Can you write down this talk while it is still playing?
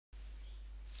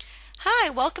Hi,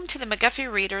 welcome to the McGuffey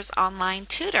Readers Online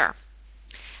Tutor.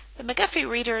 The McGuffey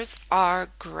Readers are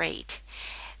great.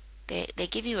 They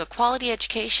give you a quality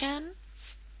education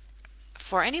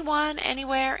for anyone,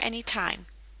 anywhere, anytime.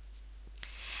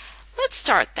 Let's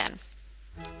start then.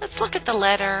 Let's look at the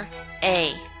letter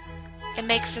A. It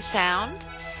makes the sound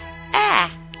A.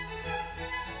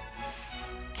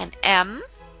 And M.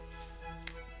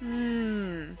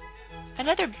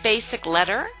 Another basic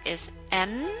letter is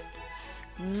N.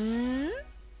 N,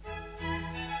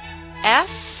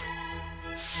 S,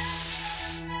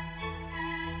 S,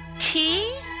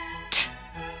 T, T,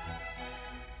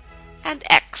 and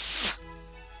X.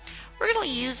 We're going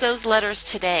to use those letters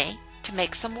today to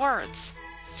make some words.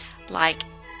 Like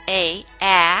A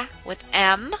with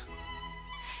M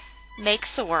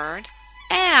makes the word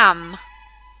am.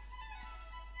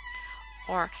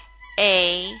 Or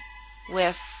A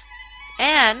with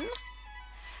N,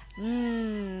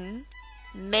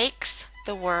 makes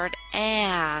the word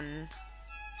an.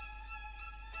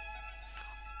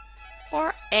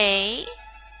 Or A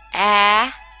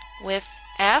with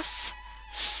S,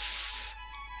 S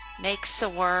makes the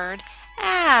word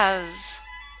as.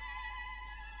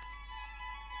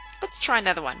 Let's try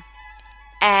another one.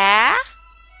 A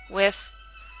with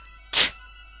T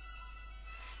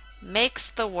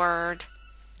makes the word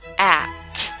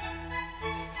at.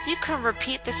 You can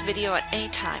repeat this video at any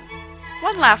time.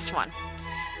 One last one.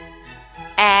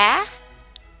 A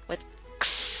with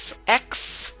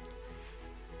X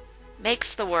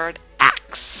makes the word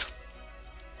axe.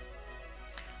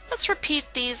 Let's repeat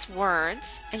these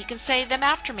words and you can say them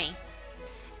after me.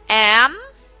 Am,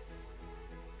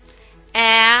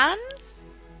 an,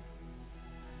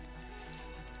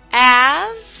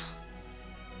 as,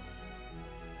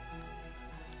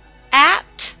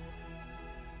 at,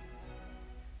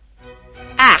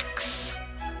 axe.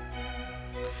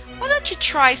 Why don't you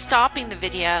try stopping the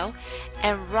video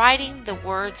and writing the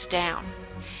words down?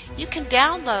 You can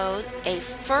download a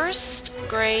first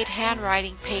grade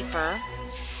handwriting paper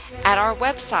at our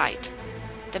website,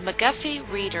 the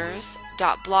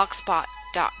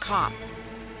McGuffeyReaders.blogspot.com.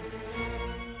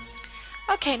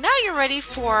 Okay, now you're ready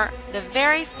for the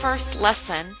very first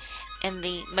lesson in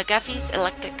the McGuffey's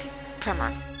Eclectic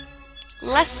Primer.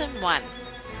 Lesson 1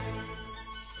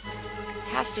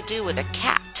 has to do with a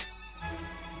cat.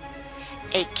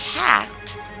 A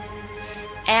cat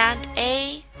and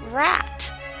a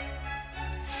rat.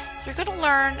 You're going to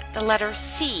learn the letter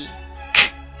C,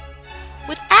 K,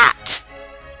 with at.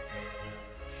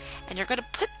 And you're going to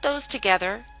put those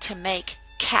together to make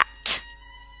cat.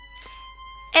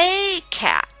 A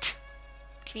cat.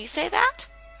 Can you say that?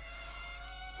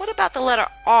 What about the letter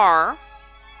R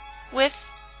with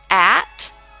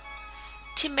at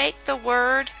to make the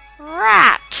word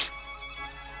rat?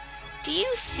 Do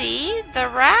you see the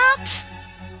rat?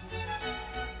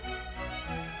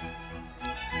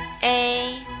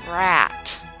 A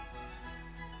rat.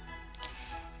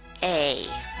 A.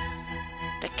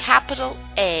 The capital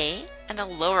A and the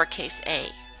lowercase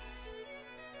a.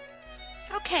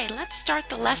 Okay, let's start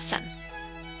the lesson.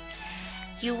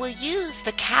 You will use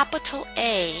the capital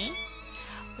A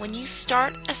when you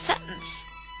start a sentence.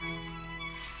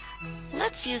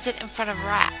 Let's use it in front of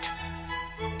rat.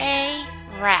 A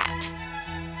rat.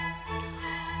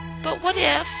 But what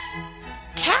if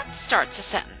cat starts a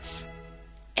sentence?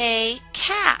 A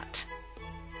cat.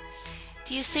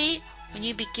 Do you see? When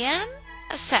you begin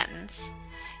a sentence,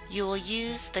 you will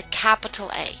use the capital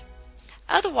A.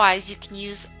 Otherwise, you can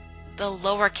use the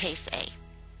lowercase a.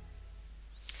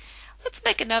 Let's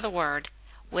make another word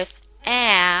with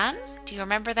an. Do you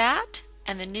remember that?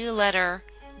 And the new letter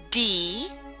D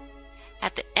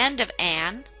at the end of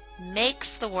an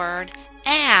makes the word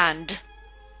and.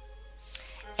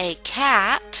 A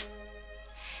cat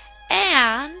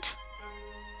and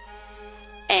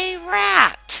a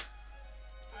rat.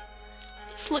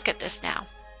 Let's look at this now.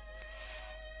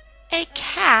 A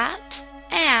cat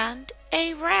and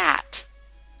a rat.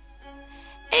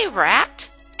 A rat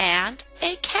and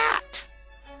a cat.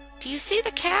 Do you see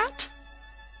the cat?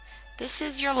 This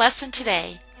is your lesson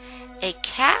today. A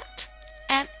cat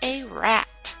and a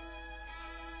rat.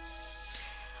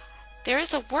 There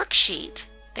is a worksheet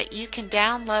that you can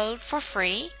download for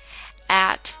free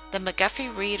at the McGuffey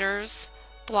Readers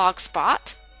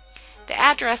blogspot. The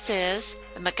address is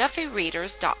the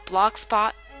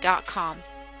McGuffeyReaders.blogspot.com.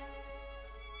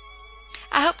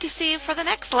 I hope to see you for the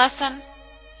next lesson.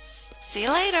 See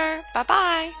you later.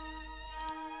 Bye-bye.